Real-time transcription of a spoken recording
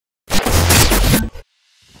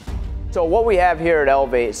So what we have here at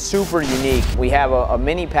Elev8 is super unique. We have a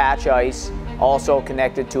mini patch ice also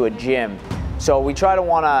connected to a gym. So we try to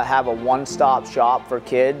want to have a one-stop shop for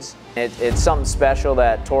kids. It's something special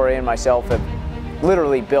that Tori and myself have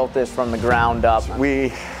literally built this from the ground up.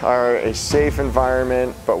 We are a safe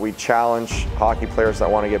environment, but we challenge hockey players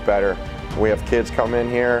that want to get better. We have kids come in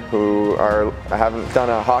here who haven't done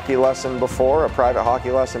a hockey lesson before, a private hockey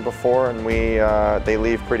lesson before, and they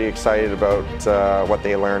leave pretty excited about what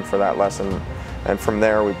they learned for that lesson. And from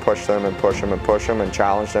there, we push them and push them and push them and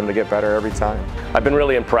challenge them to get better every time. I've been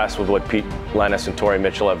really impressed with what Pete Lennis and Tori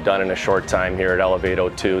Mitchell have done in a short time here at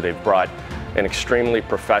Elev802. They've brought an extremely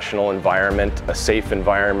professional environment, a safe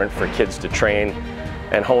environment for kids to train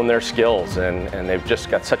and hone their skills, and they've just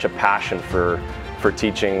got such a passion for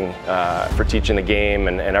teaching the game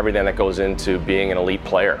and everything that goes into being an elite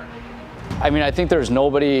player. I mean, I think there's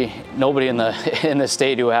nobody in the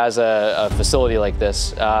state who has a facility like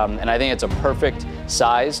this, and I think it's a perfect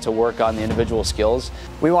size to work on the individual skills.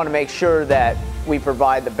 We want to make sure that we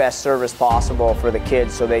provide the best service possible for the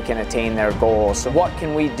kids so they can attain their goals. So what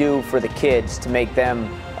can we do for the kids to make them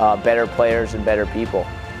better players and better people?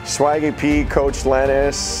 Swaggy Pete, Coach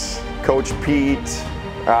Lennis, Coach Pete,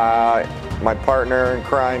 my partner in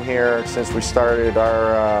crime here since we started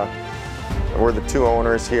we're the two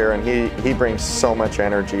owners here, and he brings so much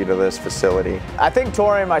energy to this facility. I think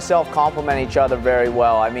Tori and myself complement each other very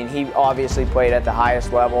well. I mean, he obviously played at the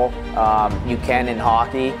highest level you can in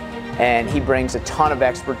hockey, and he brings a ton of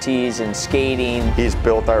expertise in skating. He's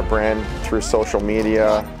built our brand through social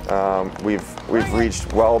media. We've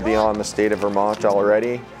reached well beyond the state of Vermont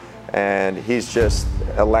already, and he's just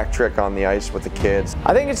electric on the ice with the kids.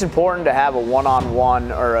 I think it's important to have a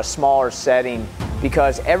one-on-one or a smaller setting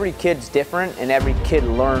because every kid's different and every kid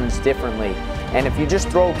learns differently. And if you just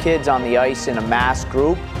throw kids on the ice in a mass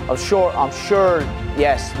group, I'm sure,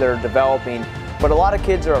 yes, they're developing, but a lot of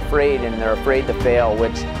kids are afraid, and they're afraid to fail,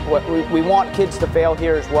 which we want kids to fail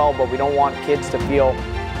here as well, but we don't want kids to feel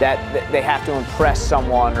that they have to impress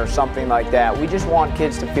someone or something like that. We just want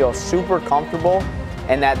kids to feel super comfortable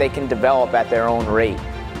and that they can develop at their own rate.